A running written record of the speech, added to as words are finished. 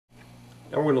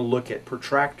Now we're going to look at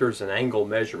protractors and angle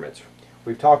measurements.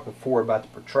 We've talked before about the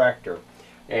protractor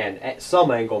and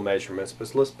some angle measurements,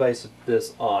 but let's base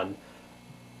this on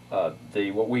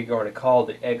what we're going to call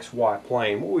the XY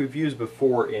plane. What we've used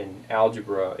before in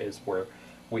algebra is where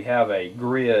we have a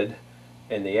grid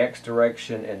in the X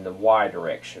direction and the Y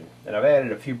direction. And I've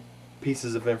added a few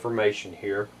pieces of information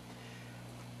here.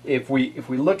 If we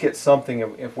look at something,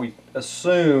 if we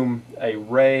assume a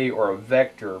ray or a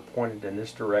vector pointed in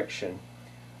this direction,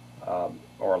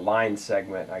 or a line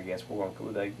segment, I guess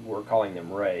we're calling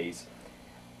them rays,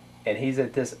 and he's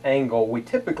at this angle, we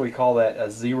typically call that a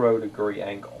 0-degree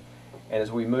angle. And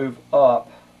as we move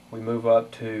up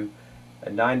to a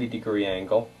 90-degree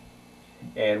angle,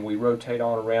 and we rotate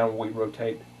on around, we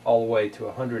rotate all the way to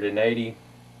 180,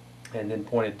 and then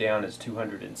pointed down is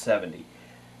 270.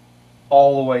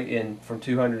 All the way in from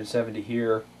 270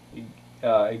 here,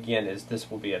 again,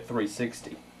 this will be a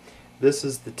 360. This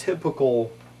is the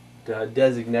typical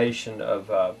designation of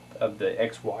the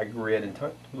XY grid in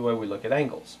the way we look at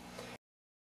angles.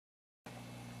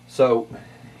 So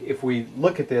if we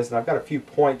look at this, and I've got a few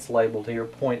points labeled here.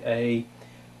 Point A,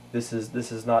 this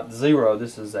is not 0.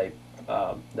 This is a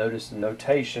notice the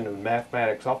notation in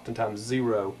mathematics. Oftentimes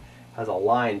 0 has a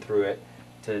line through it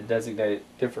to designate it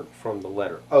different from the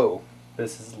letter O.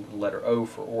 This is the letter O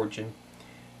for origin.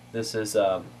 This is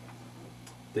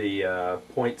the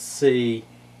point C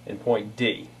and point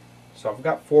D. So I've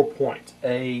got 4 points,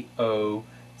 A, O,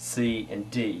 C, and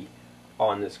D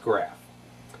on this graph.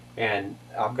 And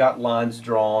I've got lines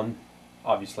drawn.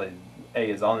 Obviously A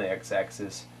is on the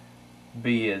x-axis.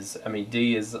 D is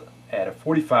at a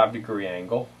 45-degree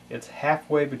angle. It's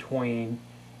halfway between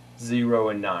 0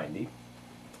 and 90.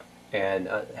 And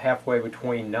halfway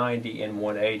between 90 and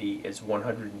 180 is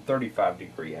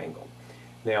 135-degree angle.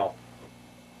 Now,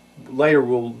 later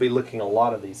we'll be looking at a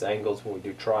lot of these angles when we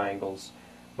do triangles,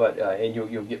 but and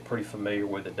you'll get pretty familiar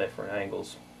with the different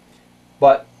angles.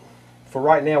 But for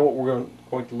right now, what we're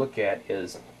going to look at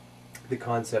is the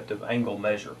concept of angle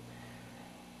measure.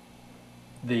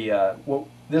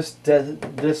 This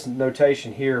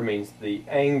notation here means the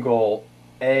angle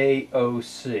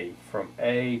AOC, from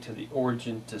A to the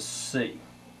origin to C,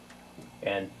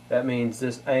 and that means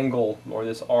this angle, or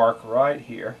this arc right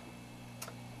here,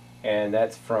 and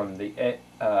that's from the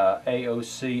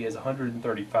AOC is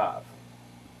 135.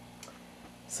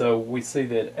 So we see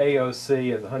that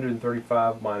AOC is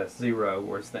 135 minus 0,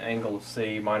 where it's the angle of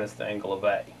C minus the angle of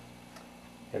A,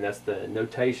 and that's the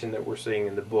notation that we're seeing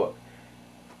in the book.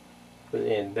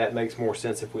 And that makes more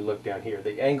sense if we look down here.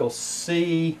 The angle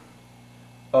COD,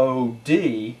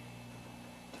 to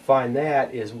find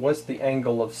that, is what's the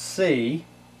angle of C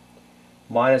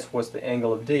minus what's the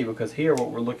angle of D, because here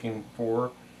what we're looking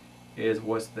for is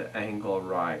what's the angle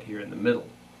right here in the middle.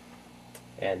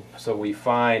 And so we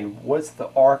find what's the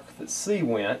arc that C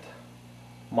went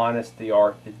minus the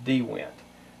arc that D went.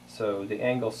 So the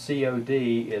angle COD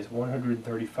is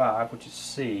 135, which is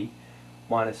C,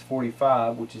 minus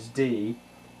 45, which is D,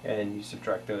 and you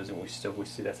subtract those and we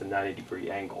see that's a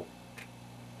 90-degree angle.